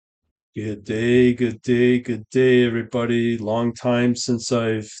Good day, everybody. Long time since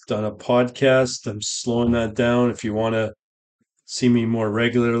I've done a podcast. I'm slowing that down. If you want to see me more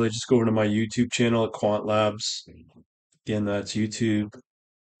regularly, just go over to my YouTube channel at Quant Labs. Again, that's YouTube.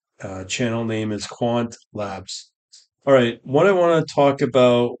 Channel name is Quant Labs. All right, what I want to talk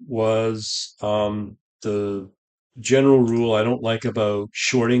about was the general rule I don't like about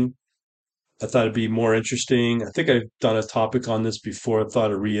shorting. I thought it'd be more interesting. I think I've done a topic on this before. I thought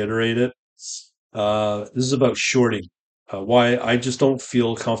I'd reiterate it. This is about shorting. Why I just don't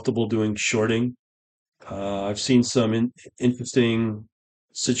feel comfortable doing shorting. I've seen some interesting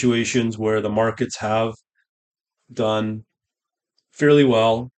situations where the markets have done fairly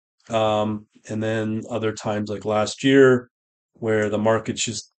well, and then other times like last year where the markets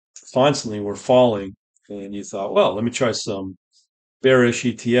just constantly were falling, and you thought, well, let me try some bearish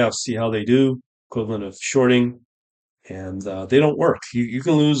ETFs, see how they do, equivalent of shorting, and they don't work. You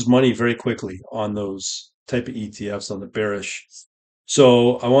can lose money very quickly on those type of ETFs on the bearish.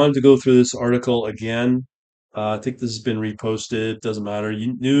 So I wanted to go through this article again. I think this has been reposted. Doesn't matter.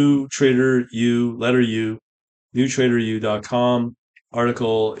 New Trader U, letter U, newtraderu.com.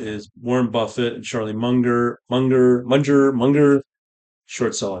 Article is Warren Buffett and Charlie Munger,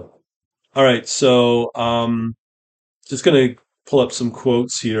 short selling. All right, so just going to pull up some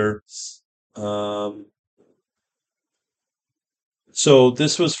quotes here. Um, So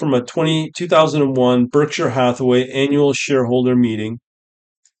this was from a 2001 Berkshire Hathaway annual shareholder meeting.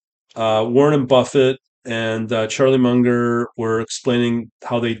 Warren Buffett and Charlie Munger were explaining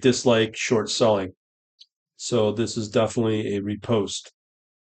how they dislike short selling. So this is definitely a repost.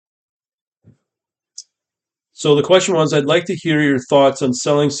 So the question was, I'd like to hear your thoughts on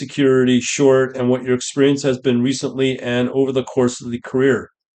selling security short and what your experience has been recently and over the course of the career.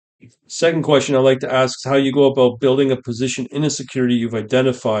 Second question I'd like to ask is how you go about building a position in a security you've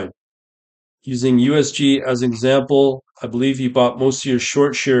identified. Using USG as an example, I believe you bought most of your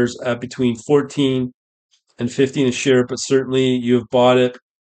short shares at between 14 and 15 a share, but certainly you have bought it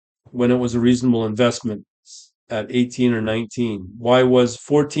when it was a reasonable investment at 18 or 19. Why was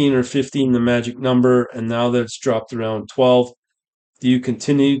 14 or 15 the magic number, and now that it's dropped around 12? Do you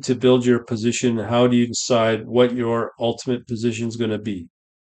continue to build your position? How do you decide what your ultimate position is going to be?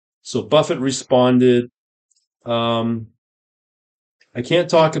 So Buffett responded, um, I can't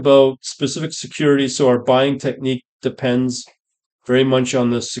talk about specific security, so our buying technique depends very much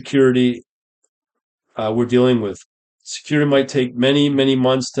on the security we're dealing with. Security might take many, many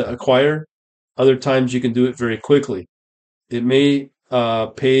months to acquire. Other times you can do it very quickly. It may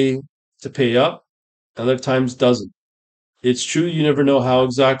pay to pay up. Other times doesn't. It's true you never know how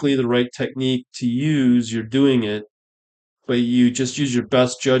exactly the right technique to use. You're doing it, but you just use your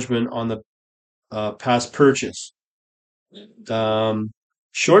best judgment on the past purchase. Um,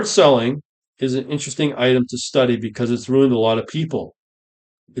 Short selling is an interesting item to study because it's ruined a lot of people.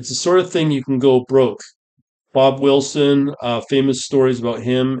 It's the sort of thing you can go broke. Bob Wilson, famous stories about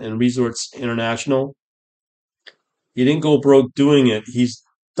him and Resorts International. He didn't go broke doing it. He's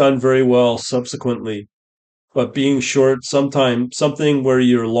done very well subsequently. But being short, sometimes something where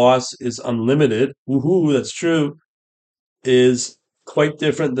your loss is unlimited, woohoo, that's true, is quite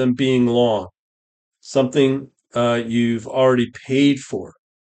different than being long. Something you've already paid for.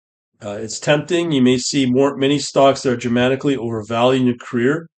 It's tempting. You may see many stocks that are dramatically overvalued in your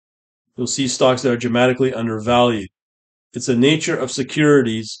career. You'll see stocks that are dramatically undervalued. It's the nature of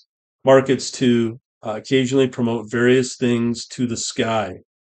securities markets to occasionally promote various things to the sky.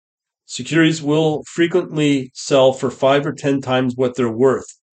 Securities will frequently sell for 5 or 10 times what they're worth,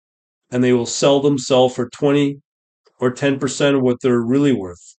 and they will seldom sell for 20 or 10% of what they're really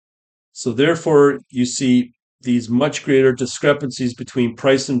worth. So therefore, you see these much greater discrepancies between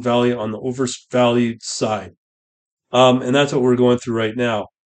price and value on the overvalued side. And that's what we're going through right now.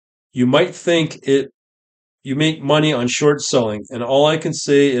 You might think you make money on short selling, and all I can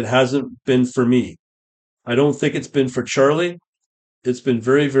say, it hasn't been for me. I don't think it's been for Charlie. It's been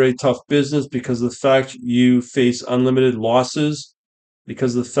very, very tough business because of the fact you face unlimited losses,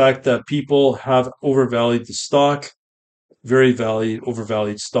 because of the fact that people have overvalued the stock. Very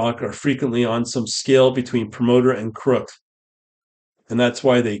overvalued stock are frequently on some scale between promoter and crook, and that's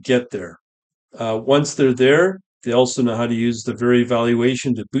why they get there. Once they're there, they also know how to use the very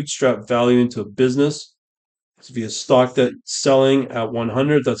valuation to bootstrap value into a business. So if you have a stock that's selling at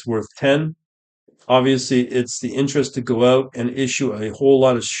 100, that's worth 10. Obviously, it's the interest to go out and issue a whole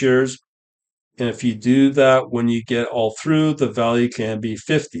lot of shares. And if you do that, when you get all through, the value can be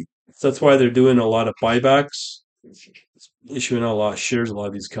 50. So that's why they're doing a lot of buybacks, issuing a lot of shares, a lot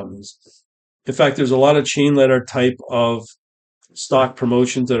of these companies. In fact, there's a lot of chain letter type of stock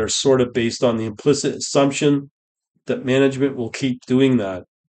promotions that are sort of based on the implicit assumption that management will keep doing that.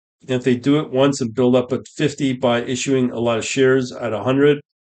 And if they do it once and build up at 50 by issuing a lot of shares at 100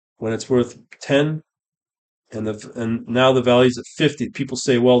 when it's worth 10, and now the value's at 50, people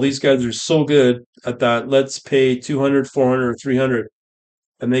say, well, these guys are so good at that, let's pay 200, 400, or 300,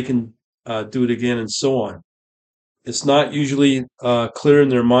 and they can do it again, and so on. It's not usually clear in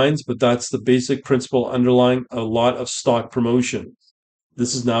their minds, but that's the basic principle underlying a lot of stock promotion.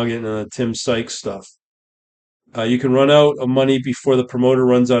 This is now getting into Tim Sykes stuff. You can run out of money before the promoter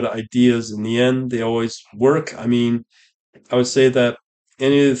runs out of ideas. In the end, they always work. I mean, I would say that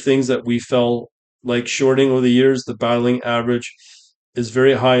any of the things that we felt like shorting over the years, the battling average is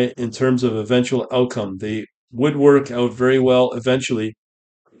very high in terms of eventual outcome. They would work out very well eventually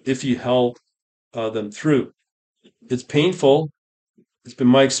if you held them through. It's painful. It's been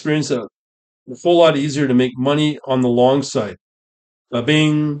my experience that a whole lot easier to make money on the long side.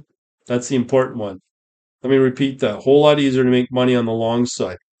 Bing, that's the important one. Let me repeat that. A whole lot easier to make money on the long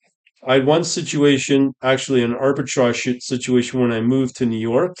side. I had one situation, actually an arbitrage situation, when I moved to New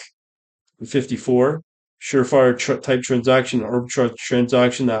York in 54. Surefire type transaction, arbitrage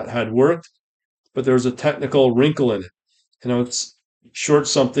transaction that had worked, but there was a technical wrinkle in it. And I was short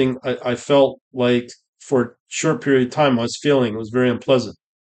something. I felt like for a short period of time I was feeling it was very unpleasant.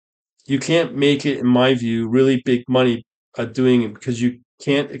 You can't make it, in my view, really big money at doing it because you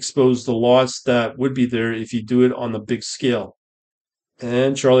can't expose the loss that would be there if you do it on the big scale.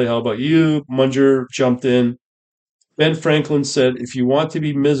 And Charlie, how about you? Munger jumped in. Ben Franklin said, if you want to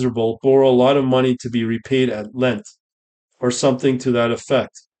be miserable, borrow a lot of money to be repaid at Lent, or something to that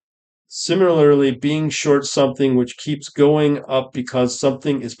effect. Similarly, being short something which keeps going up because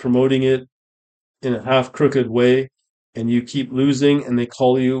something is promoting it in a half crooked way and you keep losing and they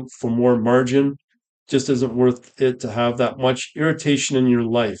call you for more margin just isn't worth it to have that much irritation in your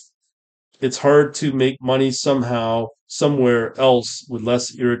life. It's hard to make money somehow, somewhere else with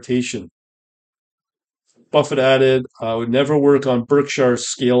less irritation. Buffett added, I would never work on Berkshire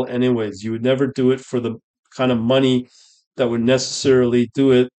scale anyways. You would never do it for the kind of money that would necessarily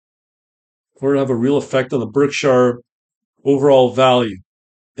do it or have a real effect on the Berkshire overall value.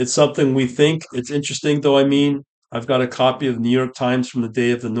 It's something we think. It's interesting, though. I mean, I've got a copy of the New York Times from the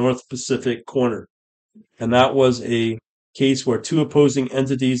day of the North Pacific corner. And that was a case where two opposing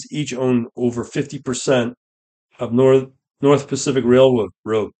entities each owned over 50% of North Pacific Railroad.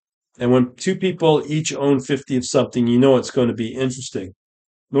 And when two people each own 50 of something, you know it's going to be interesting.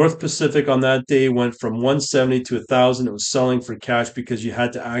 North Pacific on that day went from 170 to 1,000. It was selling for cash because you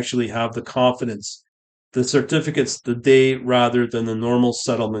had to actually have the confidence. The certificates the day rather than the normal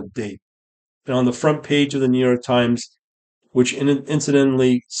settlement date. And on the front page of the New York Times, which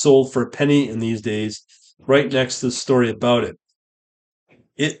incidentally sold for a penny in these days, right next to the story about it,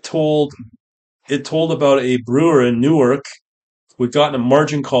 it told about a brewer in Newark who had gotten a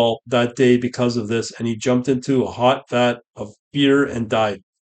margin call that day because of this, and he jumped into a hot vat of beer and died.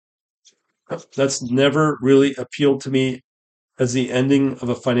 That's never really appealed to me as the ending of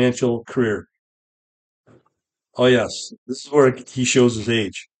a financial career. Oh, yes, this is where he shows his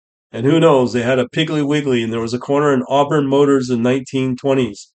age. And who knows, they had a Piggly Wiggly, and there was a corner in Auburn Motors in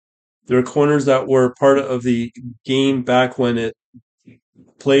 1920s. There are corners that were part of the game back when it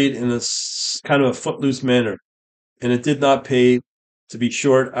played in a kind of a footloose manner, and it did not pay to be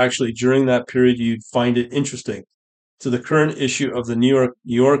short. Actually, during that period, you'd find it interesting. To the current issue of the New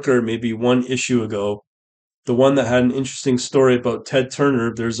Yorker, maybe one issue ago, the one that had an interesting story about Ted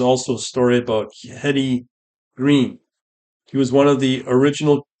Turner, there's also a story about Hetty Green. He was one of the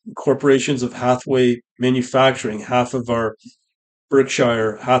original corporations of Hathaway Manufacturing, half of our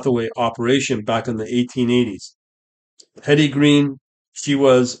Berkshire Hathaway operation back in the 1880s. Hetty Green, she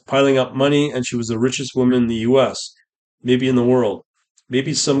was piling up money and she was the richest woman in the US, maybe in the world.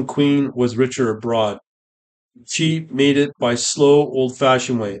 Maybe some queen was richer abroad. She made it by slow,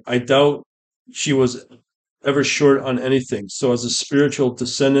 old-fashioned way. I doubt she was ever short on anything. So as a spiritual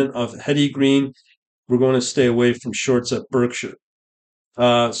descendant of Hetty Green, we're going to stay away from shorts at Berkshire.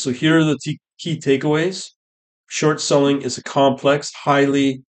 So here are the key takeaways. Short selling is a complex, high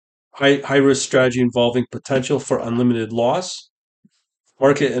risk strategy involving potential for unlimited loss.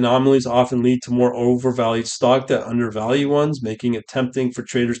 Market anomalies often lead to more overvalued stock that undervalue ones, making it tempting for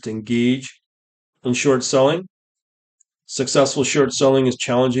traders to engage in short selling. Successful short selling is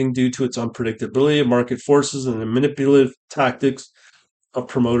challenging due to its unpredictability of market forces and the manipulative tactics of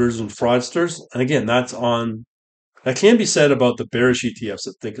promoters and fraudsters. And again, that can be said about the bearish ETFs,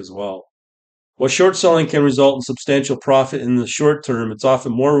 I think, as well. While short selling can result in substantial profit in the short term, it's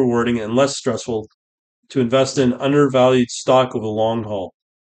often more rewarding and less stressful to invest in undervalued stock over the long haul.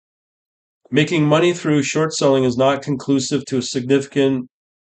 Making money through short selling is not conclusive to a significant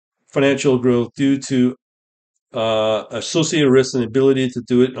financial growth due to associated risks and ability to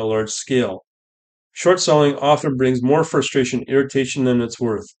do it in a large scale. Short selling often brings more frustration and irritation than it's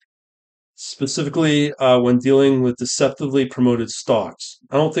worth, specifically when dealing with deceptively promoted stocks.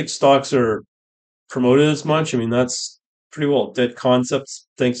 I don't think stocks are promoted as much. I mean, that's pretty well dead concepts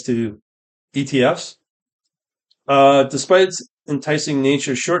thanks to ETFs. Despite its enticing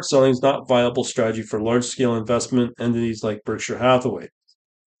nature, short selling is not a viable strategy for large scale investment entities like Berkshire Hathaway.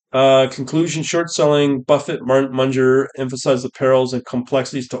 Conclusion: short selling, Buffett, Munger emphasize the perils and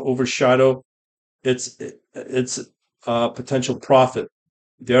complexities to overshadow its potential profit.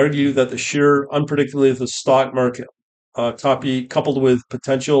 They argue that the sheer unpredictability of the stock market, coupled with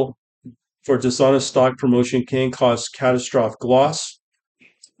potential for dishonest stock promotion, can cause catastrophic loss.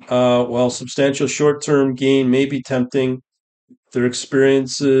 While substantial short-term gain may be tempting, their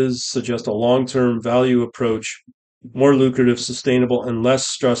experiences suggest a long-term value approach, more lucrative, sustainable, and less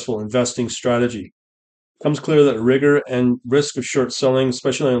stressful investing strategy. It becomes clear that rigor and risk of short selling,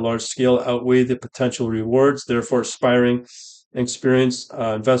 especially on a large scale, outweigh the potential rewards. Therefore, aspiring and experienced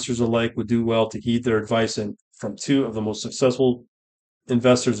investors alike would do well to heed their advice and from two of the most successful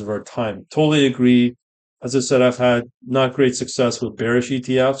investors of our time. Totally agree. As I said, I've had not great success with bearish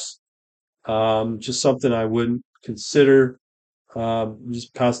ETFs. Just something I wouldn't consider.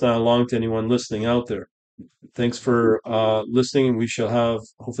 Just pass that along to anyone listening out there. Thanks for listening, and we shall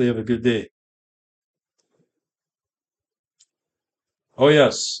hopefully have a good day. Oh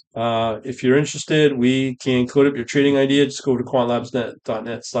yes. If you're interested, we can code up your trading idea. Just go to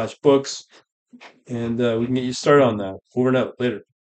quantlabs.net/books, and we can get you started on that. Over and out. Later.